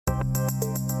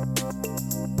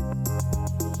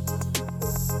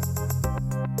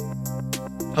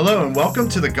Hello and welcome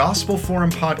to the Gospel Forum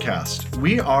podcast.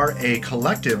 We are a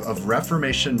collective of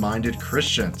Reformation-minded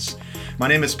Christians. My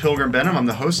name is Pilgrim. I'm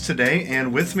the host today,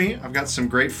 and with me I've got some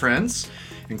great friends,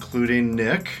 including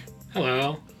Nick.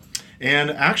 Hello. And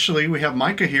actually we have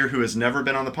Micah here who has never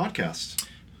been on the podcast.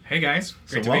 Hey guys, great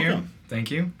so to be welcome. here.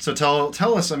 Thank you. So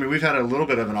tell us, we've had a little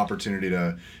bit of an opportunity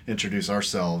to introduce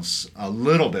ourselves a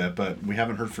little bit, but we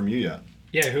haven't heard from you yet.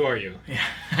 Yeah, who are you?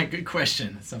 Yeah, good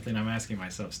question. It's something I'm asking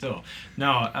myself still.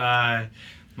 No, my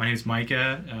name is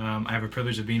Micah. I have a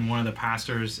privilege of being one of the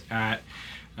pastors at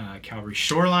Calvary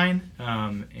Shoreline,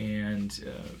 and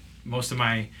most of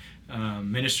my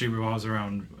ministry revolves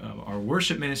around our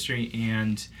worship ministry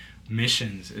and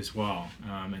missions as well.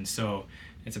 And so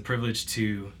it's a privilege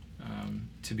to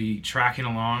be tracking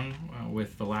along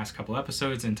with the last couple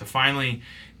episodes and to finally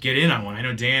get in on one. I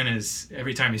know Dan is,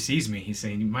 every time he sees me, he's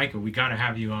saying, Micah, we got to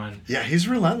have you on. Yeah, he's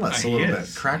relentless a little bit.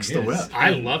 Cracks the whip. I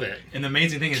love it. And the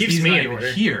amazing thing is Keeps he's me not in even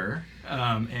order. here,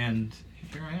 and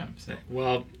here I am. So.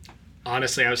 Well,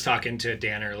 honestly, I was talking to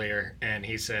Dan earlier, and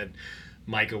he said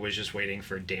Micah was just waiting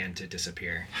for Dan to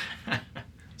disappear.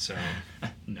 So.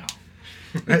 No.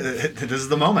 This is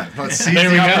the moment. Let's seize There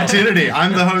the we go. opportunity.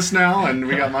 I'm the host now, and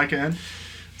we got Micah in.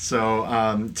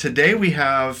 So today we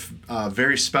have a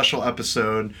very special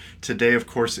episode. Today, of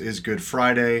course, is Good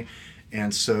Friday.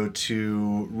 And so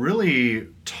to really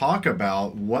talk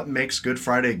about what makes Good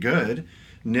Friday good,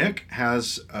 Nick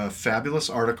has a fabulous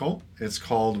article. It's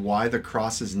called Why the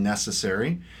Cross is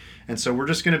Necessary. And so we're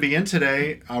just going to begin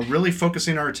today really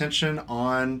focusing our attention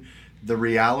on the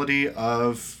reality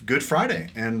of Good Friday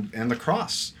and the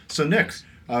cross. So Nick,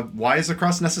 why is the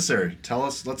cross necessary? Tell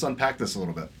us, let's unpack this a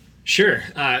little bit. Sure.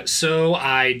 So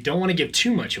I don't want to give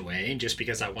too much away just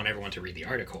because I want everyone to read the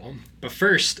article. But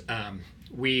first,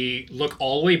 we look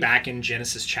all the way back in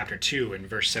Genesis chapter 2 and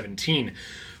verse 17,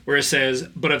 where it says,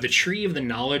 "But of the tree of the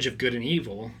knowledge of good and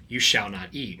evil you shall not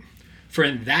eat. For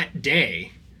in that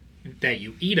day that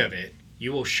you eat of it,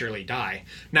 you will surely die."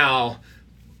 Now,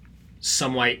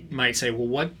 some might say, well,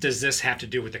 what does this have to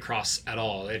do with the cross at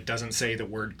all? It doesn't say the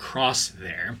word cross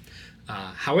there.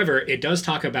 However, it does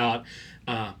talk about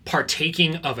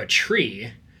partaking of a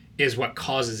tree is what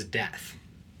causes death.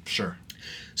 Sure.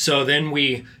 So then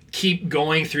we keep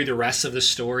going through the rest of the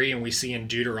story, and we see in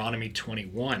Deuteronomy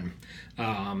 21.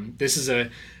 This is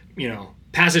a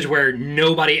passage where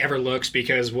nobody ever looks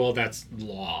because, well, that's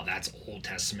law, that's Old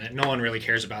Testament. No one really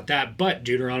cares about that. But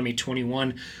Deuteronomy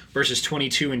 21 verses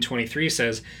 22 and 23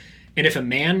 says, "And if a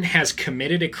man has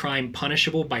committed a crime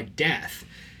punishable by death,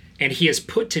 and he is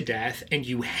put to death, and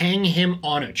you hang him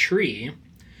on a tree,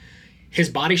 his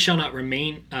body shall not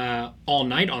remain all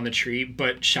night on the tree,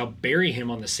 but shall bury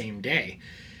him on the same day.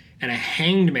 And a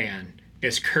hanged man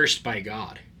is cursed by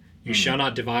God. You shall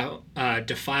not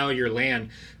defile your land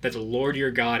that the Lord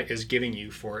your God is giving you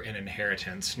for an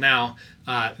inheritance." Now,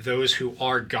 those who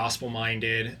are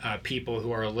gospel-minded, people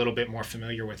who are a little bit more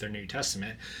familiar with their New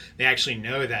Testament, they actually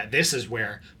know that this is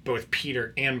where both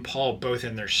Peter and Paul, both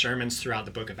in their sermons throughout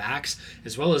the book of Acts,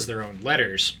 as well as their own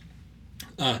letters,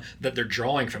 that they're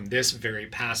drawing from this very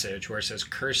passage where it says,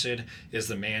 "Cursed is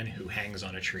the man who hangs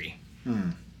on a tree."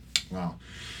 Wow.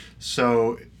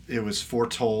 So it was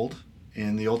foretold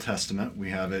in the Old Testament. We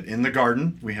have it in the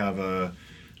garden. We have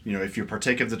if you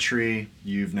partake of the tree,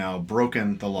 you've now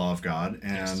broken the law of God.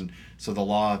 And Yes. So the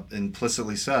law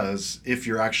implicitly says, if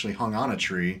you're actually hung on a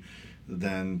tree,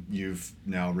 then you've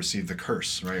now received the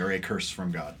curse, right? Or a curse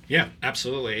from God. Yeah,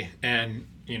 absolutely. And,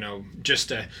 just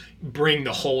to bring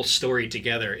the whole story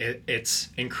together, it's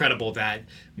incredible that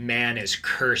man is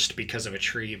cursed because of a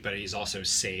tree, but he's also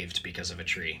saved because of a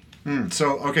tree.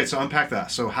 So unpack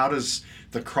that. So how does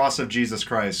the cross of Jesus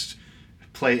Christ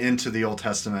play into the Old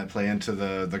Testament, play into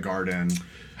the garden?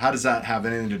 How does that have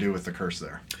anything to do with the curse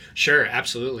there? Sure,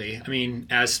 absolutely. I mean,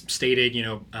 as stated,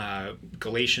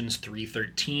 Galatians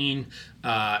 3:13,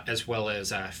 as well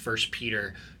as 1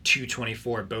 Peter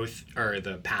 2:24, both are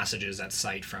the passages that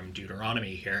cite from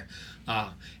Deuteronomy here.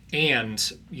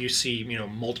 And you see,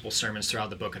 multiple sermons throughout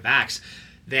the book of Acts.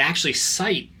 They actually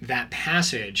cite that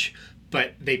passage,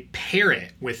 but they pair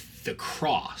it with the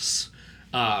cross.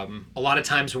 A lot of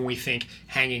times when we think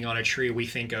hanging on a tree, we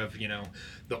think of,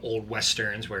 the old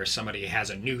westerns where somebody has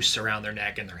a noose around their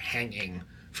neck and they're hanging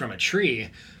from a tree.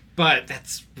 But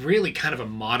that's really kind of a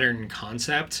modern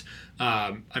concept.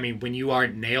 When you are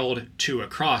nailed to a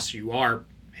cross, you are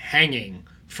hanging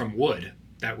from wood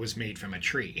that was made from a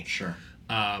tree. Sure.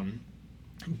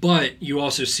 But you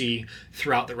also see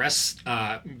throughout the rest,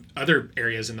 other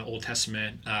areas in the Old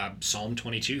Testament, Psalm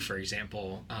 22, for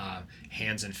example,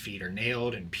 hands and feet are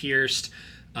nailed and pierced.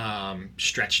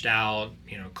 stretched out,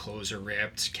 clothes are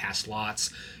ripped, cast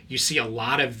lots. You see a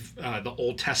lot of the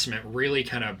Old Testament really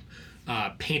kind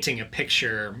of painting a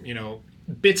picture,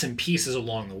 bits and pieces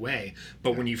along the way.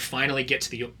 But when you finally get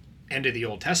to the end of the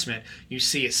Old Testament, you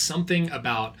see it's something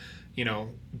about,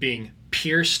 being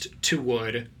pierced to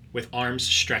wood with arms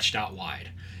stretched out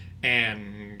wide.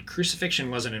 And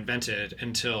crucifixion wasn't invented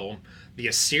until the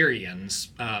Assyrians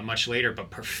much later, but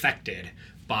perfected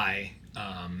by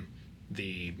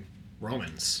the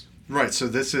Romans. Right. So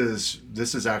this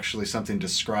is actually something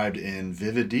described in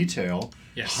vivid detail,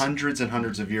 yes, hundreds and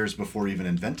hundreds of years before even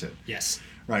invented. Yes.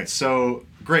 Right. So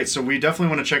great. So we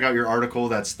definitely want to check out your article.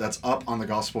 That's up on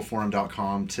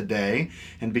thegospelforum.com today.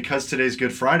 And because today's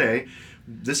Good Friday,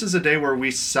 this is a day where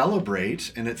we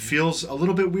celebrate, and it feels a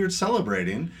little bit weird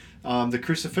celebrating the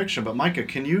crucifixion. But Micah,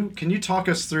 can you talk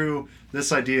us through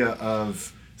this idea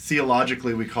of,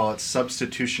 theologically we call it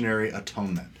substitutionary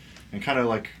atonement, and kind of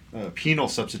like penal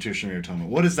substitutionary atonement?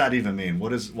 What does that even mean?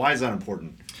 Why is that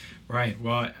important? Right.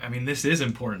 Well, I mean, this is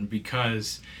important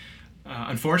because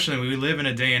unfortunately, we live in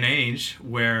a day and age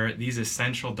where these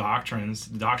essential doctrines,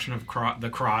 the doctrine of the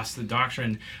cross, the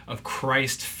doctrine of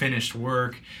Christ's finished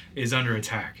work, is under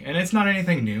attack. And it's not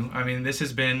anything new. I mean, this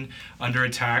has been under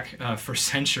attack for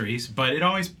centuries, but it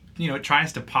always it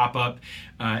tries to pop up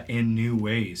in new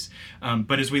ways.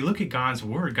 But as we look at God's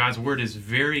Word is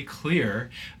very clear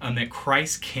that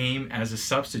Christ came as a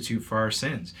substitute for our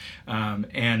sins,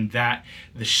 and that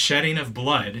the shedding of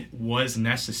blood was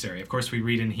necessary. Of course, we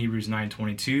read in Hebrews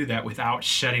 9:22 that without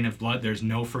shedding of blood, there's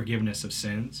no forgiveness of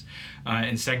sins.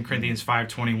 In 2 Corinthians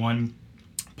 5:21,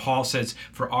 Paul says,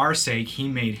 for our sake, he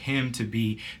made him to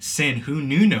be sin who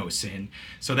knew no sin,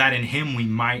 so that in him we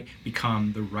might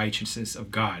become the righteousness of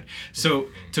God. So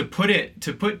to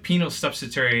put penal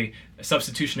substitutionary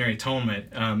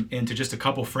atonement into just a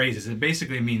couple phrases, it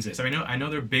basically means this. I know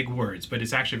they're big words, but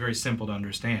it's actually very simple to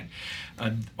understand.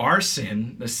 Our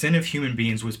sin, the sin of human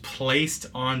beings, was placed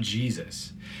on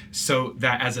Jesus, so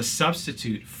that as a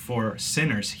substitute for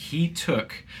sinners, he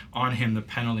took on him the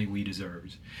penalty we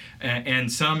deserved.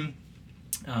 And some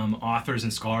authors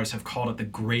and scholars have called it the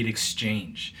Great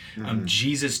Exchange.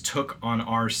 Jesus took on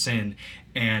our sin,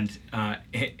 and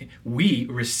we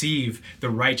receive the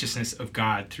righteousness of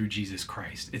God through Jesus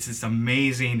Christ. It's this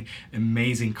amazing,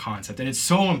 amazing concept, and it's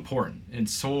so important.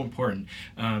 It's so important.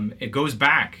 It goes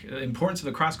back. The importance of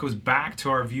the cross goes back to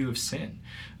our view of sin.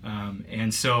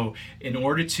 And so in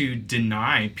order to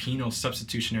deny penal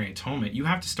substitutionary atonement, you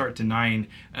have to start denying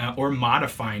or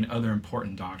modifying other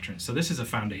important doctrines. So this is a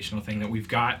foundational thing that we've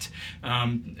got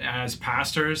as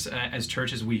pastors, as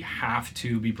churches. We have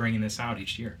to be bringing this out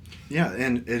each year. Yeah,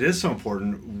 and it is so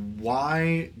important.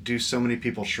 Why do so many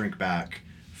people shrink back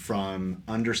from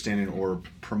understanding or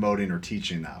promoting or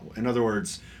teaching that? In other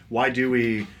words, why do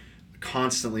we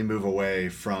constantly move away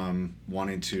from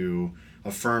wanting to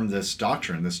affirm this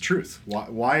doctrine, this truth?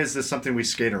 Why is this something we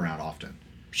skate around often?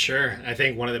 Sure. I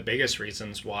think one of the biggest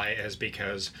reasons why is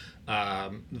because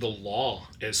the law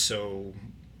is so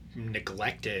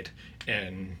neglected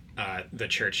in the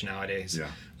church nowadays. Yeah.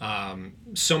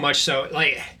 So much so,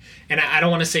 and I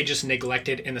don't want to say just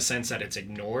neglected in the sense that it's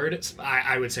ignored.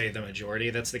 I would say the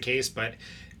majority that's the case, but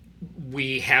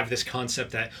we have this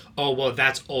concept that,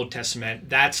 that's Old Testament,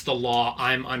 that's the law,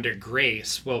 I'm under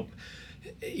grace. Well,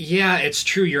 yeah, it's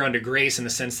true you're under grace in the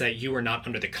sense that you are not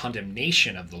under the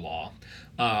condemnation of the law.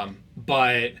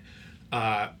 But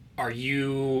are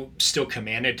you still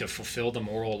commanded to fulfill the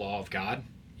moral law of God?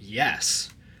 Yes.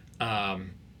 But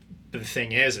the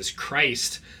thing is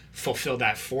Christ fulfilled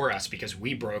that for us because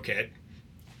we broke it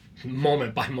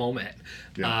moment by moment.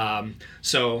 Yeah.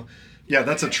 Yeah,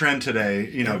 that's a trend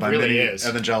today, by really many is.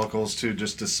 Evangelicals to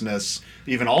just dismiss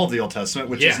even all of the Old Testament,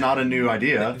 which is not a new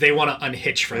idea. They want to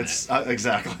unhitch from it.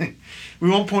 Exactly. We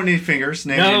won't point any fingers,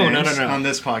 name names on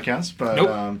this podcast, but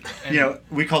nope.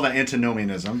 We call that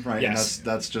antinomianism, right? Yes. And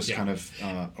that's just kind of.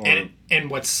 And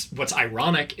what's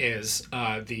ironic is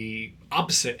the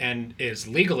opposite end is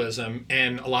legalism,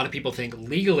 and a lot of people think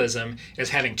legalism is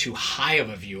having too high of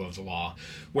a view of the law,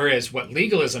 whereas what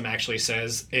legalism actually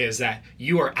says is that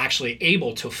you are actually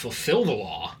able to fulfill the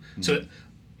law. Mm-hmm. So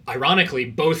ironically,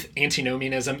 both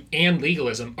antinomianism and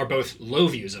legalism are both low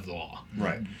views of the law.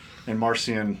 Right. And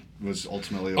Marcion was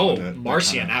ultimately...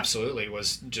 Marcion absolutely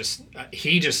was just...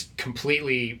 he just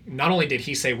completely... Not only did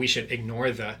he say we should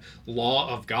ignore the law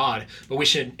of God, but we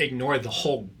should ignore the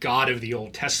whole God of the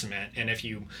Old Testament. And if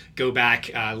you go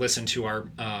back, listen to our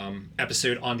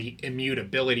episode on the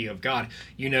immutability of God,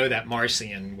 you know that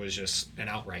Marcion was just an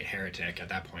outright heretic at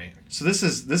that point. So this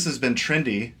has been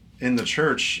trendy in the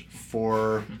church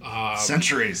for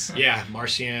centuries. Yeah,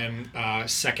 Marcion,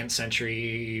 2nd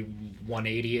century,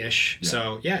 180-ish. Yeah.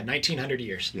 So, 1900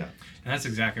 years. Yeah. And that's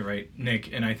exactly right,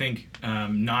 Nick. And I think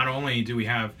not only do we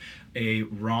have a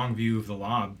wrong view of the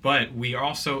law, but we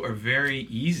also are very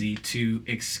easy to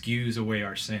excuse away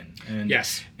our sin. And,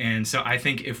 yes. And so I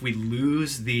think if we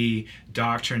lose the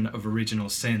doctrine of original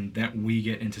sin, that we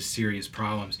get into serious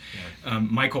problems. Yeah.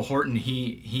 Michael Horton,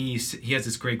 he has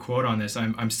this great quote on this.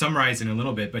 I'm summarizing a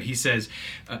little bit, but he says,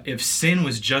 if sin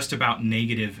was just about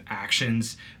negative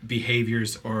actions,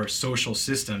 behaviors, or social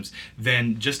systems,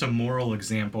 then just a moral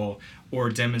example or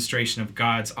demonstration of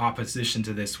God's opposition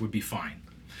to this would be fine.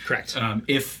 Correct.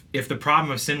 If the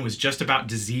problem of sin was just about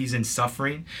disease and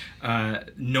suffering,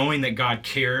 knowing that God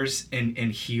cares and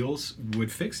heals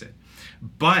would fix it.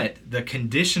 But the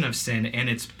condition of sin and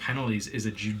its penalties is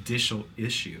a judicial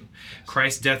issue.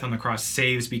 Christ's death on the cross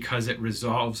saves because it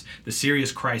resolves the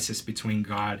serious crisis between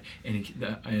God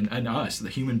and us, the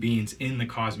human beings in the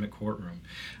cosmic courtroom.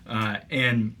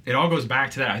 And it all goes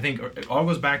back to that. I think it all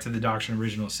goes back to the doctrine of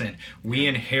original sin. We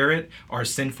inherit our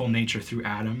sinful nature through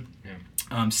Adam. Yeah.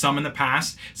 Some in the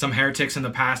past, some heretics in the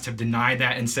past have denied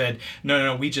that and said,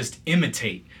 no, we just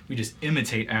imitate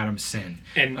Adam's sin.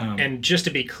 And just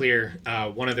to be clear,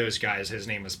 one of those guys, his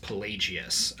name was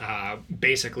Pelagius,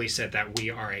 basically said that we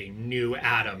are a new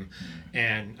Adam.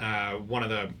 And one of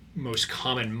the most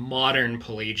common modern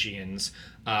Pelagians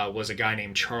was a guy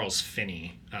named Charles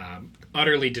Finney.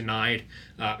 Utterly denied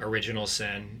original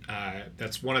sin.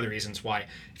 That's one of the reasons why,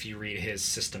 if you read his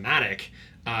systematic,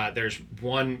 there's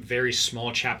one very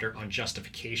small chapter on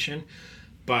justification,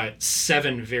 but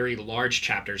 7 very large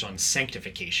chapters on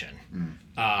sanctification.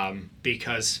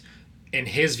 Because in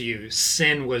his view,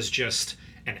 sin was just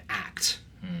an act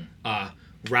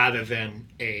rather than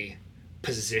a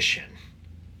position.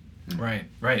 Right.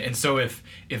 And so if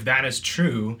that is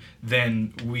true,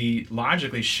 then we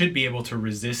logically should be able to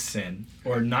resist sin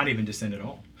or not even to sin at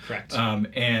all. Correct.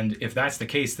 And if that's the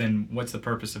case, then what's the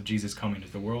purpose of Jesus coming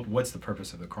into the world? What's the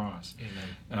purpose of the cross?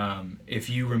 Amen.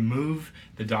 If you remove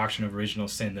the doctrine of original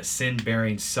sin, the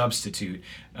sin-bearing substitute,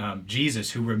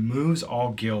 Jesus, who removes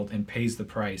all guilt and pays the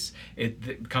price,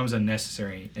 it becomes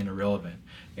unnecessary and irrelevant.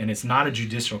 And it's not a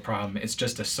judicial problem, it's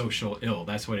just a social ill.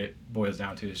 That's what it boils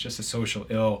down to. It's just a social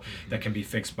ill that can be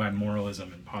fixed by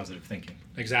moralism and positive thinking.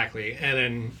 Exactly.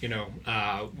 And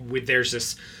then, there's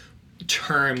this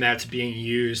term that's being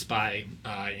used by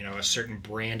a certain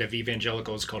brand of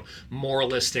evangelicals called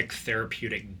moralistic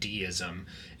therapeutic deism,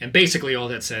 and basically all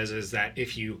that says is that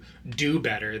if you do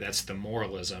better, that's the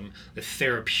moralism. The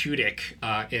therapeutic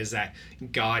is that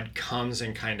God comes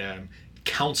and kind of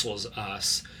counsels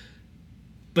us,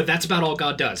 but that's about all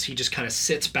God does. He just kind of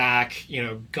sits back.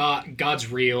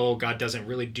 God's real. God doesn't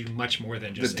really do much more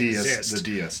than just exist. The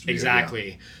deist.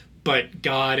 Exactly. Yeah. But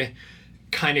God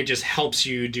kind of just helps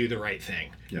you do the right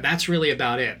thing. Yeah. That's really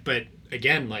about it. But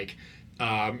again,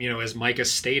 as Micah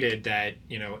stated, that,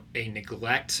 a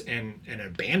neglect and an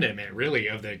abandonment really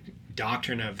of the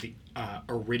doctrine of the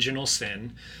original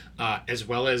sin, as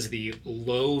well as the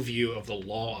low view of the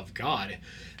law of God,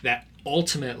 that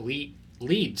ultimately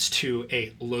leads to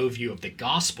a low view of the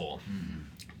gospel.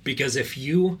 Because if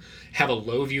you have a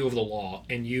low view of the law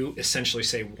and you essentially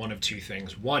say one of two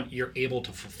things: one, you're able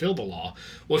to fulfill the law.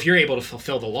 Well, if you're able to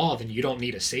fulfill the law, then you don't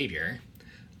need a savior.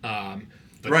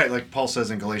 Right, like Paul says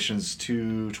in Galatians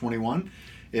 2:21,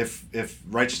 if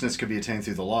righteousness could be attained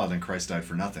through the law, then Christ died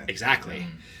for nothing. Exactly.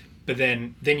 But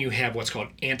then you have what's called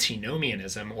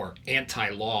antinomianism, or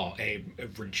anti-law, a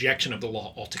rejection of the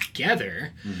law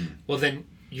altogether. Well, then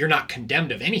you're not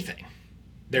condemned of anything.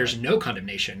 There's no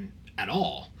condemnation at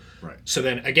all. Right. So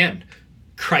then again,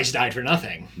 Christ died for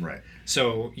nothing. Right.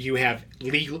 So you have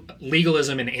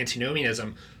legalism and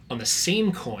antinomianism on the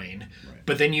same coin, right.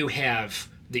 But then you have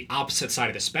the opposite side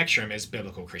of the spectrum is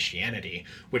biblical Christianity,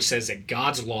 which says that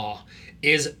God's law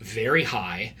is very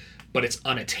high, but it's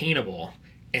unattainable.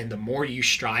 And the more you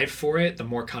strive for it, the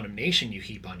more condemnation you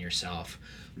heap on yourself.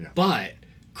 Yeah. But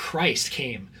Christ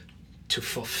came to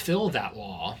fulfill that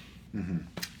law.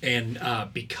 And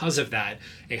because of that,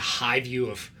 a high view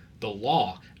of the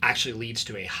law actually leads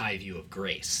to a high view of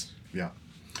grace. Yeah.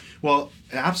 Well,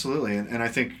 absolutely. And I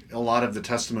think a lot of the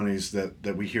testimonies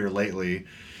that we hear lately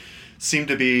seem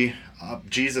to be,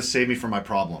 Jesus saved me from my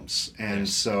problems. And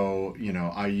so,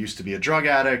 I used to be a drug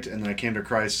addict, and then I came to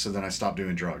Christ, so then I stopped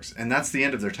doing drugs. And that's the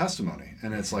end of their testimony.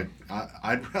 And it's like,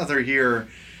 I'd rather hear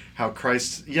how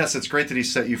Christ, yes, it's great that he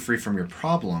set you free from your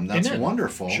problem. That's Amen.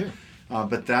 Wonderful. Sure.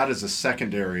 But that is a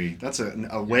secondary, that's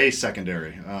a way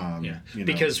secondary.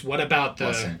 Because what about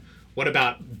the What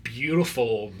about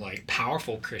beautiful, like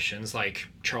powerful Christians like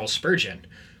Charles Spurgeon?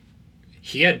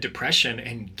 He had depression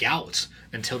and gout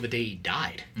until the day he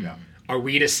died. Yeah. Are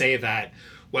we to say that,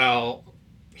 well,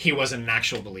 he wasn't an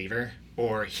actual believer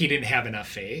or he didn't have enough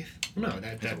faith? No,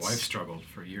 that's... His wife struggled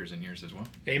for years and years as well.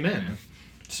 Amen. Yeah.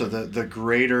 So the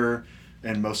greater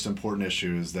and most important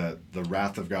issue is that the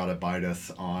wrath of God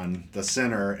abideth on the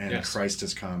sinner, and Yes. Christ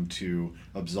has come to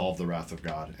absolve the wrath of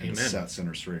God and Amen. set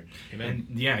sinners free. Amen.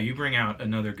 And yeah, you bring out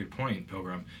another good point,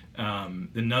 Pilgrim.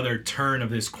 Another turn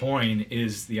of this coin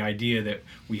is the idea that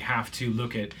we have to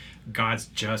look at God's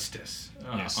justice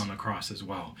Yes. on the cross as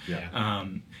well. Yeah.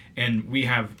 And we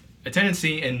have a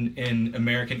tendency in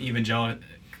American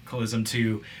evangelicalism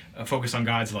to focus on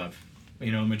God's love.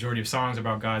 You know, a majority of songs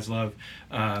about God's love.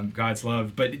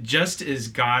 But just as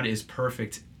God is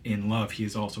perfect in love, he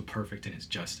is also perfect in his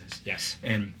justice. Yes.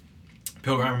 And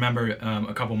Pilgrim, I remember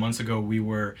a couple months ago we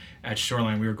were at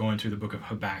Shoreline. We were going through the book of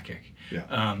Habakkuk.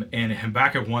 Yeah. And in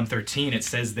Habakkuk 1:13, it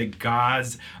says that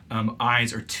God's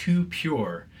eyes are too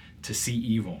pure to see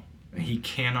evil. He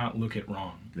cannot look at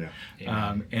wrong.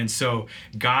 Yeah. And so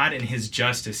God in his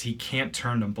justice, he can't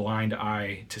turn a blind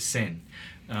eye to sin.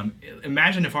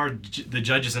 Imagine if the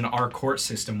judges in our court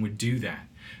system would do that.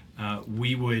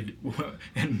 We would,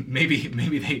 and maybe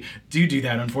they do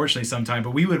that, unfortunately, sometime, but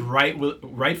we would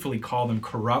rightfully call them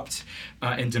corrupt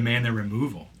and demand their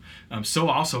removal. So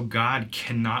also God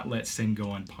cannot let sin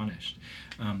go unpunished.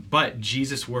 But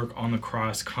Jesus' work on the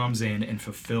cross comes in and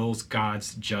fulfills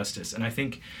God's justice. And I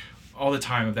think all the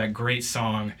time of that great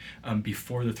song,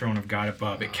 Before the Throne of God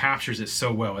Above, it captures it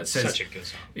so well. It says, Such a good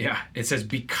song. Yeah, it says,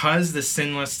 because the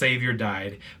sinless Savior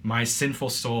died, my sinful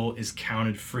soul is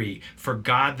counted free. For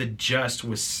God the just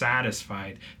was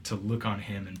satisfied to look on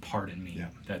him and pardon me.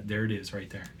 Yeah. There it is right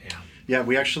there. Yeah. Yeah,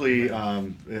 we actually,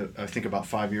 I think about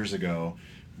 5 years ago,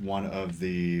 one of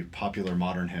the popular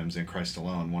modern hymns, In Christ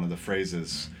Alone, one of the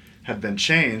phrases had been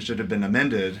changed. It had been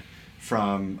amended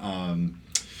from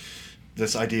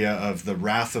this idea of the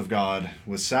wrath of God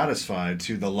was satisfied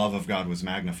to the love of God was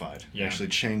magnified. Yeah. Actually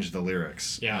changed the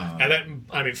lyrics. Yeah,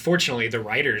 and fortunately, the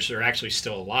writers are actually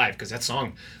still alive, because that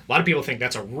song, a lot of people think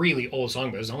that's a really old song,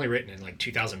 but it was only written in like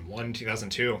 2001,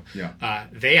 2002. Yeah.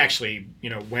 They actually,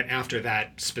 went after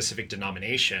that specific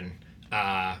denomination To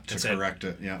and said, correct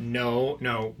it, yeah.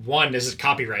 No. One, this is a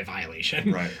copyright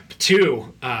violation. Right.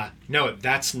 Two, no,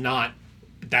 that's not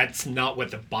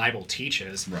what the Bible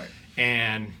teaches. Right.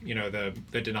 And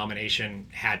the denomination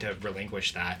had to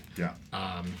relinquish that. Yeah.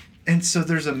 And so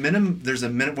there's a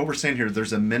what we're saying here,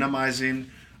 there's a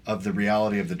minimizing of the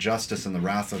reality of the justice and the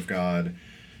wrath of God,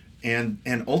 and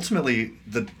ultimately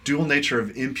the dual nature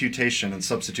of imputation and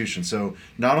substitution. So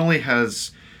not only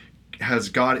has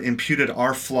God imputed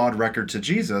our flawed record to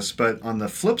Jesus, but on the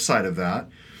flip side of that,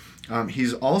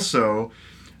 he's also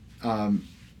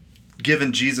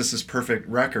given Jesus' perfect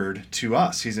record to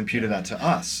us. He's imputed that to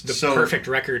us. The perfect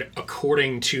record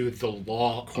according to the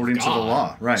law according of to God. the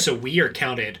law, right. So we are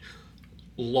counted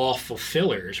law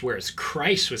fulfillers, whereas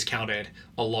Christ was counted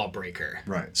a lawbreaker.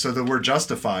 Right. So the word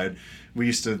justified, we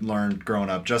used to learn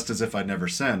growing up, just as if I'd never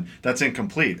sinned. That's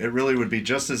incomplete. It really would be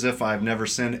just as if I've never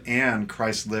sinned and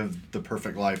Christ lived the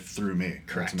perfect life through me,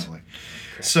 Correct. ultimately.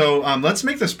 Correct. So let's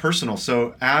make this personal.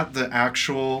 So at the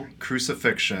actual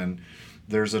crucifixion,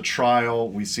 there's a trial.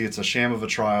 We see it's a sham of a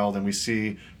trial. Then we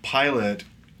see Pilate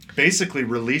basically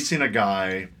releasing a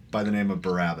guy by the name of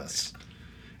Barabbas.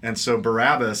 And so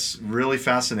Barabbas, really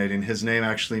fascinating. His name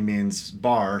actually means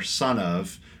Bar, son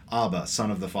of, Abba,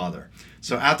 son of the Father.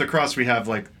 So at the cross we have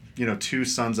two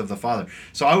sons of the Father.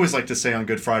 So I always like to say on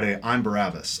Good Friday, I'm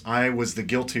Barabbas. I was the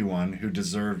guilty one who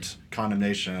deserved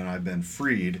condemnation, and I've been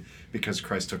freed because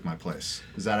Christ took my place.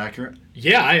 Is that accurate?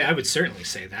 Yeah, I would certainly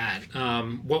say that.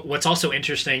 What's also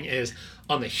interesting is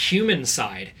on the human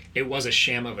side, it was a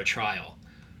sham of a trial.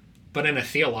 But in a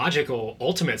theological,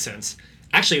 ultimate sense,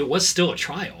 actually it was still a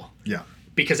trial. Yeah.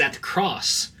 Because at the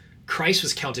cross, Christ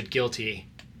was counted guilty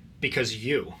because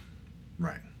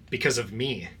Right. because of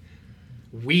me.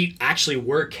 We actually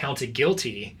were counted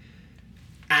guilty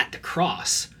at the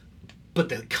cross, but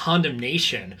the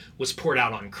condemnation was poured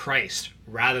out on Christ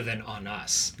rather than on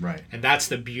us. Right. And that's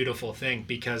the beautiful thing,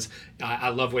 because I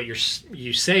love what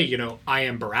you say, I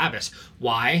am Barabbas.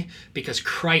 Why? Because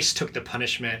Christ took the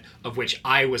punishment of which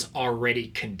I was already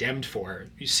condemned for.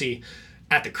 You see,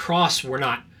 at the cross, we're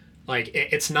not,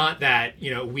 it's not that,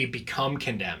 we become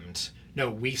condemned. no,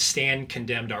 we stand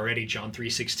condemned already, John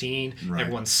 3:16. Right.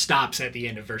 Everyone stops at the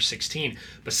end of verse 16.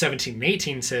 But 17 and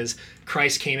 18 says,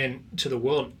 Christ came into the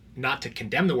world not to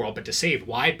condemn the world, but to save.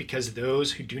 Why? Because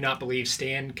those who do not believe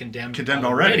stand condemned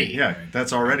already. Yeah,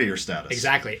 that's already your status.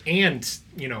 Exactly. And,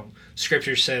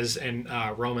 Scripture says in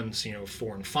Romans,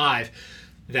 4 and 5,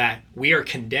 that we are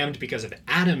condemned because of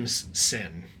Adam's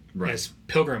sin. Right. As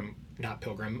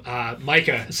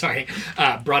Micah,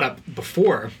 brought up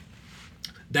before,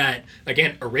 that,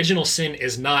 again, original sin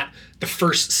is not the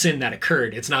first sin that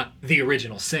occurred. It's not the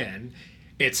original sin.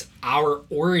 It's our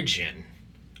origin.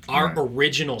 Our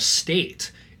original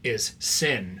state is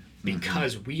sin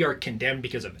because we are condemned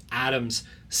because of Adam's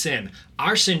sin.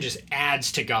 Our sin just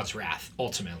adds to God's wrath,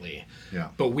 ultimately. Yeah.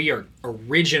 But we are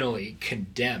originally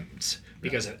condemned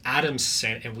because of Adam's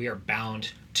sin, and we are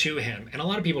bound to him. And a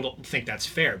lot of people don't think that's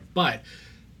fair, but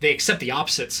they accept the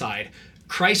opposite side.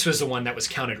 Christ was the one that was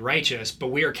counted righteous, but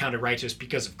we are counted righteous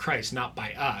because of Christ, not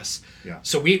by us. Yeah.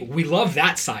 So we love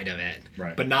that side of it,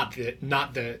 right. but not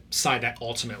the side that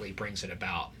ultimately brings it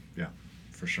about. Yeah,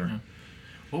 for sure. Yeah.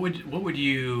 What would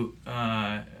you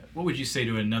say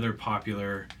to another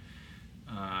popular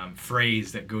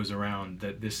phrase that goes around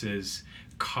that this is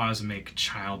cosmic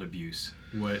child abuse?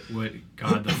 What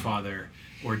God the Father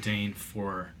ordained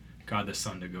for God the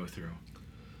Son to go through?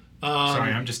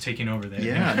 Sorry, I'm just taking over there.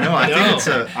 Yeah, no,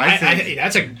 I think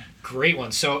that's a great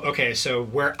one. So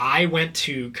where I went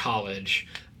to college,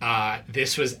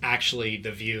 this was actually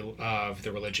the view of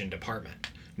the religion department,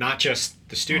 not just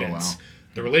the students. Oh, wow.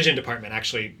 The religion department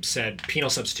actually said penal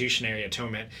substitutionary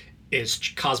atonement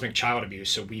is cosmic child abuse,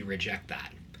 so we reject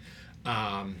that.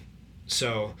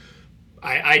 So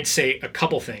I'd say a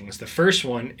couple things. The first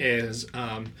one is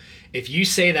if you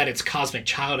say that it's cosmic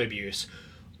child abuse,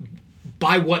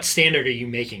 by what standard are you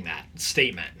making that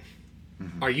statement?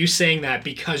 Mm-hmm. Are you saying that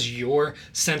because your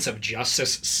sense of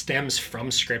justice stems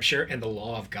from Scripture and the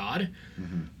law of God?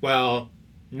 Mm-hmm. Well,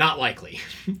 not likely.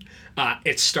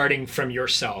 It's starting from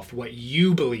yourself, what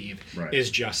you believe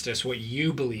is justice, what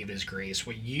you believe is grace,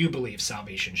 what you believe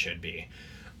salvation should be.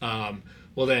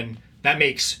 Well, then that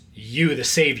makes you the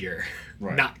Savior,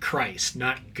 not Christ,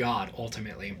 not God,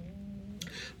 ultimately.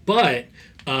 But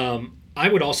I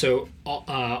would also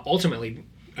ultimately,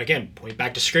 again, point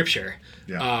back to Scripture.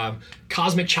 Yeah.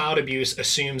 Cosmic child abuse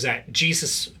assumes that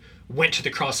Jesus went to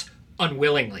the cross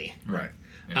unwillingly. Right.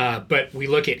 But we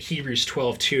look at Hebrews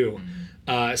 12:2.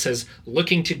 It says,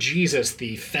 looking to Jesus,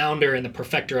 the founder and the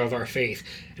perfecter of our faith.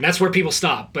 And that's where people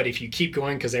stop. But if you keep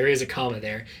going, because there is a comma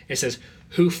there, it says,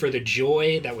 who for the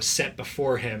joy that was set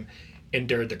before him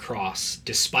endured the cross,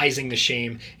 despising the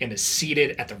shame, and is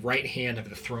seated at the right hand of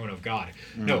the throne of God.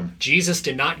 No, Jesus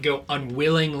did not go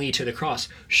unwillingly to the cross.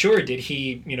 Sure, did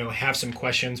he, have some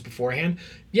questions beforehand?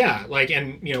 Yeah,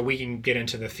 and we can get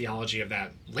into the theology of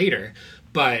that later.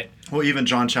 But even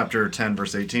John chapter 10,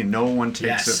 verse 18, no one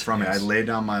takes it from me. I lay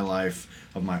down my life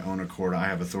of my own accord. I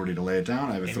have authority to lay it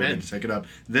down. I have authority to take it up.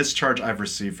 This charge I've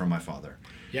received from my Father.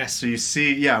 Yes. So you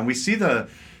see, and we see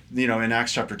in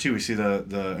Acts chapter 2, we see the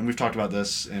and we've talked about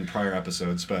this in prior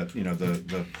episodes, but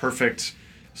the perfect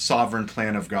sovereign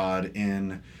plan of God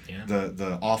in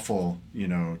the awful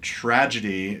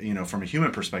tragedy from a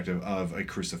human perspective of a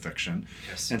crucifixion.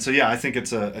 Yes. And so I think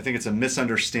it's a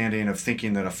misunderstanding of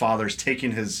thinking that a father's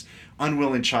taking his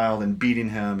unwilling child and beating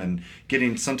him and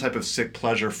getting some type of sick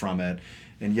pleasure from it.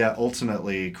 And yet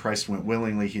ultimately Christ went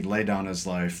willingly, he laid down his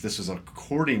life. This was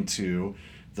according to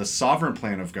the sovereign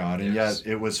plan of God, and yet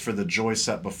it was for the joy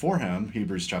set before him,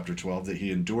 Hebrews chapter 12, that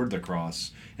he endured the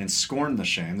cross and scorned the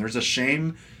shame. There's a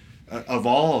shame of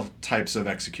all types of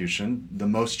execution, the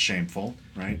most shameful,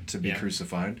 right, to be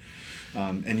crucified.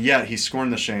 And yet he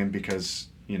scorned the shame because,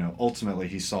 ultimately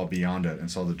he saw beyond it and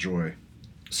saw the joy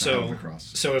of the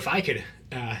cross. So if I could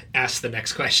ask the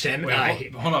next question.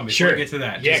 Hold on, before I get to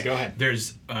that. Yeah, go ahead.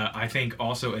 There's, I think,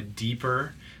 also a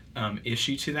deeper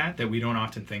issue to that we don't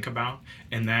often think about,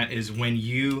 and that is when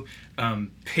you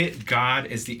pit God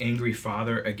as the angry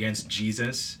father against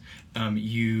Jesus,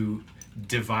 you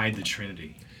divide the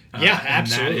Trinity.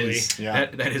 Absolutely.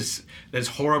 That's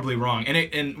horribly wrong,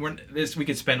 and we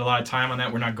could spend a lot of time on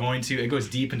that. We're not going to. It goes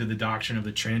deep into the doctrine of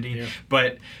the Trinity,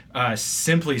 but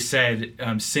simply said,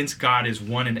 since God is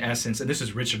one in essence, and this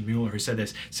is Richard Mueller who said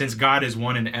this, since God is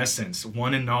one in essence,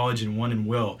 one in knowledge and one in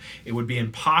will, it would be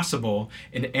impossible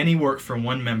in any work for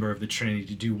one member of the Trinity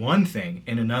to do one thing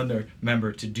and another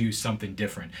member to do something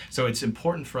different. So it's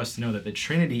important for us to know that the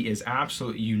Trinity is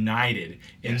absolutely united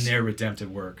in their redemptive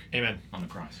work. Amen. On the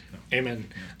cross. No.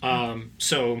 Amen.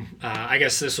 So I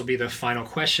guess this will be the final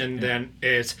question then.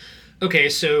 It's, okay,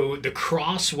 so the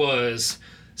cross was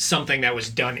something that was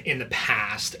done in the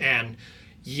past, and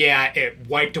yeah, it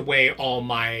wiped away all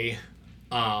my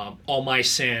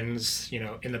sins,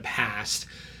 in the past,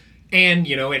 and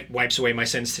it wipes away my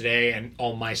sins today and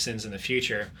all my sins in the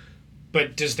future.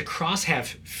 But does the cross have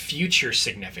future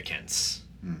significance?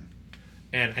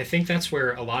 And I think that's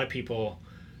where a lot of people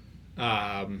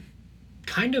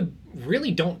kind of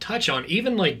really don't touch on,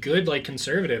 even like good, like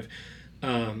conservative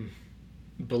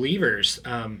believers.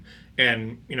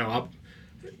 And I'll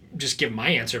just give my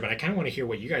answer, but I kind of want to hear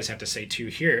what you guys have to say too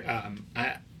here.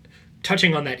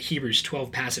 Touching on that Hebrews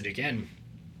 12 passage again,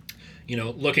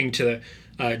 looking to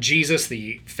Jesus,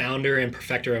 the founder and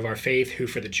perfecter of our faith, who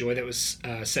for the joy that was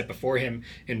set before him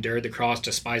endured the cross,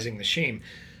 despising the shame.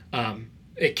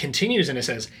 It continues and it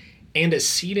says, and is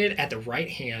seated at the right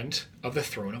hand of the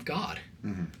throne of God.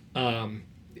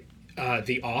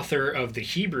 The author of the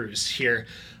Hebrews here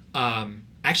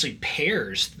actually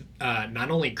pairs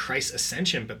not only Christ's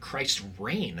ascension, but Christ's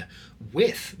reign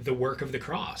with the work of the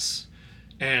cross.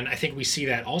 And I think we see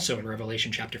that also in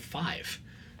Revelation chapter 5.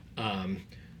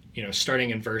 Starting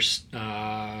in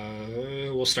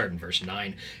we'll start in verse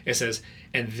 9. It says,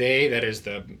 and they, that is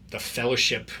the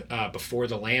fellowship before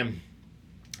the Lamb,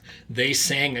 they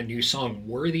sang a new song.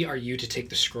 Worthy are you to take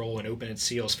the scroll and open its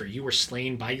seals, for you were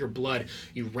slain by your blood.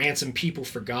 You ransomed people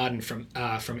for God and from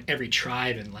every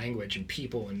tribe and language and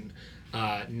people and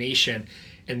nation.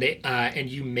 And and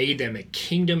you made them a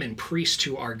kingdom and priests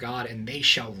to our God, and they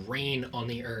shall reign on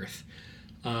the earth.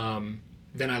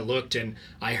 Then I looked, and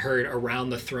I heard around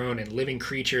the throne and living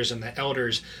creatures and the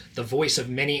elders the voice of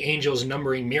many angels,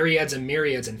 numbering myriads and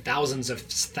myriads and thousands of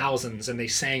thousands, and they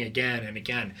sang again and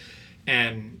again.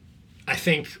 And I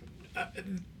think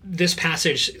this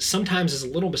passage sometimes is a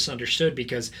little misunderstood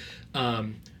because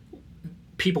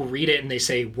people read it and they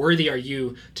say, worthy are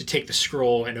you to take the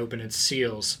scroll and open its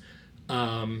seals.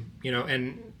 And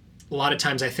a lot of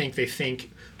times I think they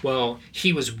think, well,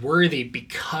 he was worthy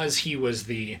because he was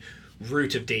the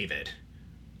root of David,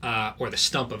 or the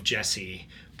stump of Jesse,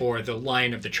 or the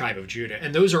line of the tribe of Judah.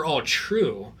 And those are all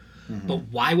true, but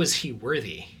why was he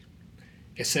worthy?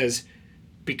 It says,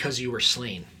 because you were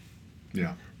slain.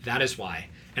 Yeah. That is why.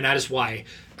 And that is why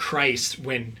Christ,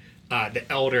 when the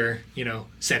elder,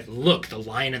 said, look, the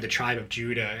Lion of the tribe of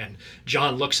Judah, and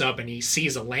John looks up and he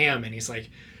sees a lamb, and he's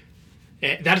like,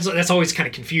 that's always kind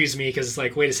of confused me, because it's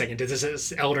like, wait a second, does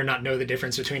this elder not know the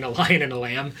difference between a lion and a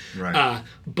lamb? Right.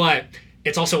 But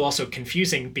it's also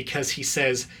confusing because he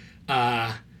says,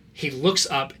 he looks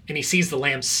up and he sees the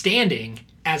lamb standing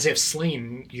as if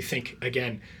slain. You think,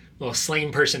 again, well, a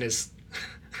slain person is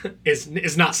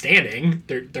not standing.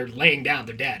 They're laying down.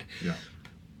 They're dead. Yeah.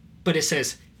 But it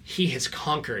says he has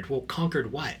conquered. Well,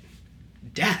 conquered what?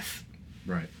 Death.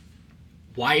 Right.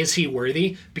 Why is he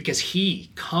worthy? Because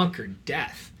he conquered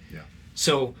death. Yeah.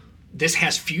 So this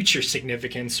has future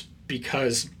significance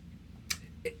because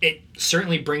it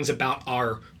certainly brings about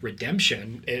our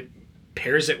redemption. It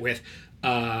pairs it with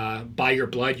by your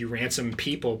blood you ransom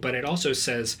people, but it also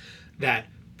says that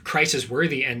Christ is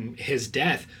worthy, and his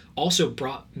death also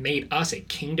made us a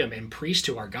kingdom and priest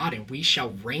to our God, and we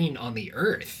shall reign on the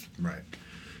earth. Right.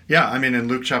 Yeah, I mean, in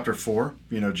Luke chapter 4,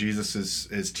 Jesus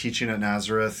is teaching at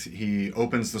Nazareth. He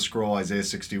opens the scroll, Isaiah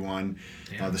 61.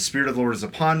 Yeah. The Spirit of the Lord is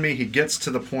upon me. He gets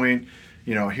to the point,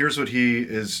 here's what he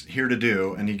is here to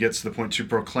do. And he gets to the point to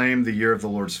proclaim the year of the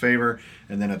Lord's favor.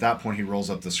 And then at that point, he rolls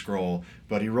up the scroll.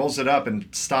 But he rolls it up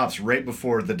and stops right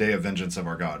before the day of vengeance of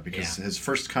our God. Because his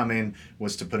first coming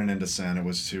was to put an end to sin. It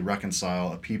was to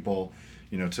reconcile a people,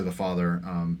 to the Father.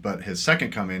 But his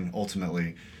second coming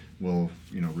ultimately will,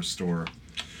 restore.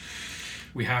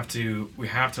 We have to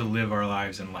live our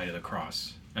lives in light of the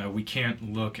cross. We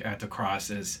can't look at the cross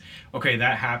as, okay,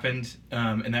 that happened,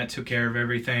 and that took care of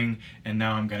everything, and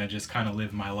now I'm gonna just kind of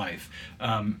live my life.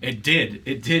 It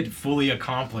did fully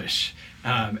accomplish,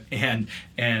 and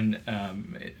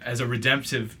as a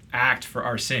redemptive act for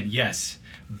our sin, yes.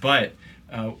 But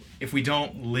if we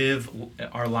don't live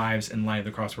our lives in light of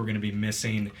the cross, we're gonna be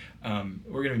missing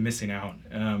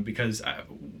out, because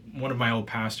one of my old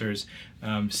pastors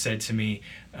said to me,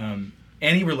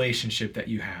 any relationship that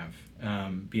you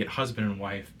have, be it husband and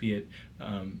wife, be it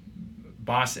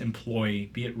boss employee,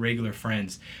 be it regular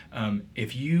friends,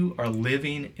 if you are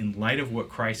living in light of what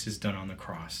Christ has done on the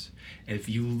cross, if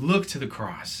you look to the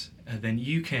cross, then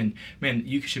you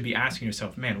should be asking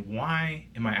yourself, why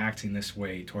am I acting this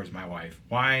way towards my wife?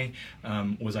 Why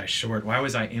was I short? Why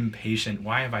was I impatient?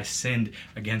 Why have I sinned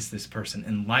against this person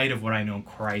in light of what I know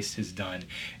Christ has done?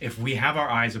 If we have our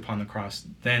eyes upon the cross,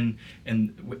 then,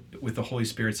 and with the Holy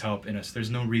Spirit's help in us, there's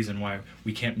no reason why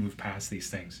we can't move past these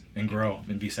things and grow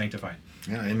and be sanctified.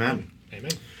 Yeah, amen.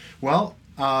 Amen. Well,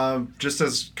 just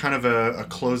as kind of a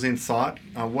closing thought,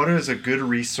 what is a good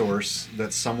resource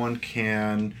that someone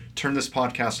can turn this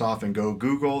podcast off and go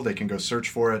Google? They can go search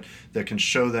for it. That can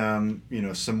show them,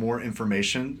 some more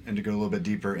information and to go a little bit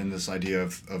deeper in this idea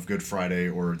of Good Friday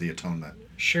or the atonement.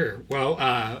 Sure.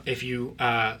 Well, if you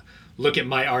look at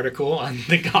my article on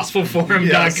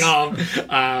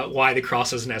thegospelforum.com, why the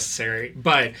cross is necessary.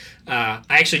 But I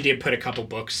actually did put a couple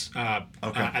books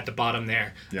at the bottom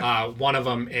there. Yeah. One of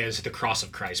them is The Cross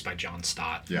of Christ by John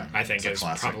Stott. Yeah, I think is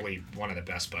classic. probably one of the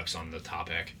best books on the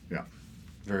topic. Yeah.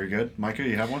 Very good. Micah,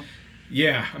 you have one?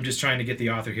 Yeah, I'm just trying to get the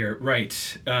author here.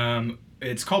 Right.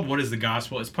 It's called What is the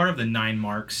Gospel? It's part of the 9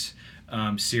 Marks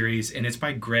series, and it's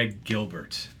by Greg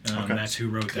Gilbert. That's who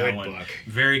wrote Good that one. book.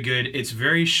 Very good. It's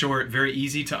very short, very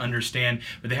easy to understand,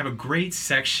 but they have a great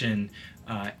section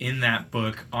in that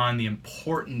book on the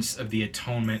importance of the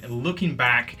atonement and looking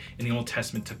back in the Old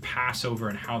Testament to Passover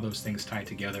and how those things tie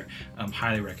together.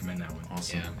 Highly recommend that one.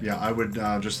 Awesome. Yeah, I would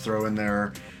just throw in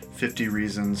there 50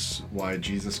 Reasons Why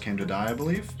Jesus Came to Die, I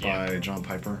believe, by John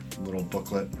Piper. A little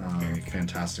booklet.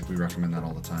 Fantastic. We recommend that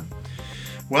all the time.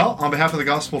 Well, on behalf of the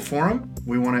Gospel Forum,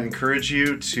 we want to encourage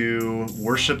you to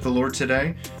worship the Lord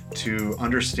today, to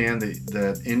understand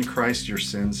that in Christ your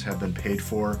sins have been paid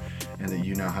for, and that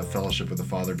you now have fellowship with the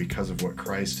Father because of what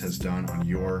Christ has done on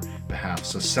your behalf.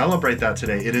 So celebrate that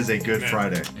today. It is a Good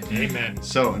Friday. Amen.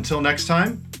 So until next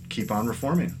time, keep on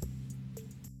reforming.